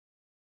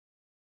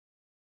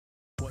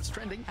what's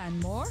trending. And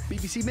more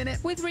BBC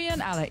Minute. with Ria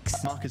and Alex.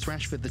 Marcus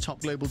Rashford, the top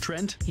global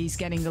trend. He's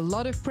getting a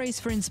lot of praise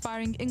for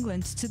inspiring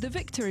England to the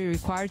victory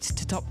required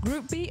to top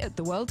Group B at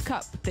the World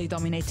Cup. They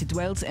dominated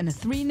Wales in a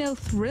 3-0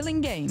 thrilling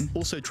game.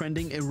 Also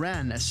trending,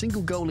 Iran. A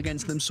single goal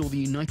against them saw the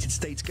United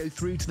States go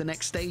through to the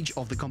next stage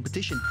of the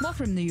competition. More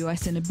from the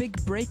US in a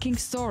big breaking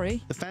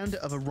story. The founder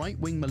of a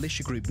right-wing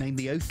militia group named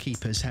the Oath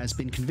Keepers has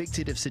been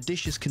convicted of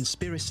seditious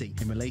conspiracy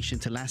in relation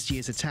to last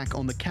year's attack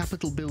on the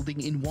Capitol building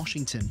in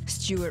Washington.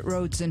 Stuart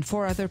Rhodes and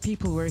 4 other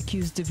people were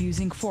accused of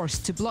using force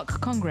to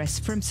block Congress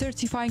from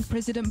certifying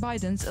President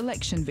Biden's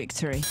election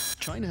victory.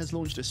 China has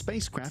launched a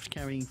spacecraft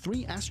carrying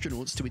 3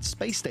 astronauts to its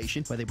space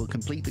station, where they will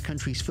complete the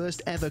country's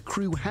first ever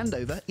crew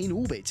handover in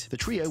orbit. The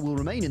trio will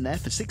remain in there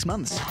for 6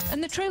 months.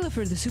 And the trailer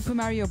for the Super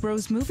Mario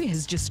Bros. Movie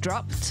has just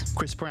dropped.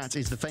 Chris Pratt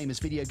is the famous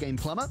video game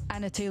plumber.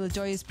 Anna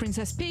Taylor-Joy is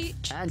Princess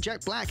Peach. And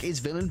Jack Black is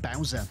villain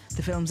Bowser.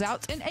 The film's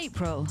out in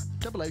April.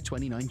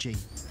 0029G.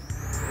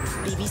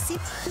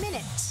 BBC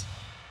Minute.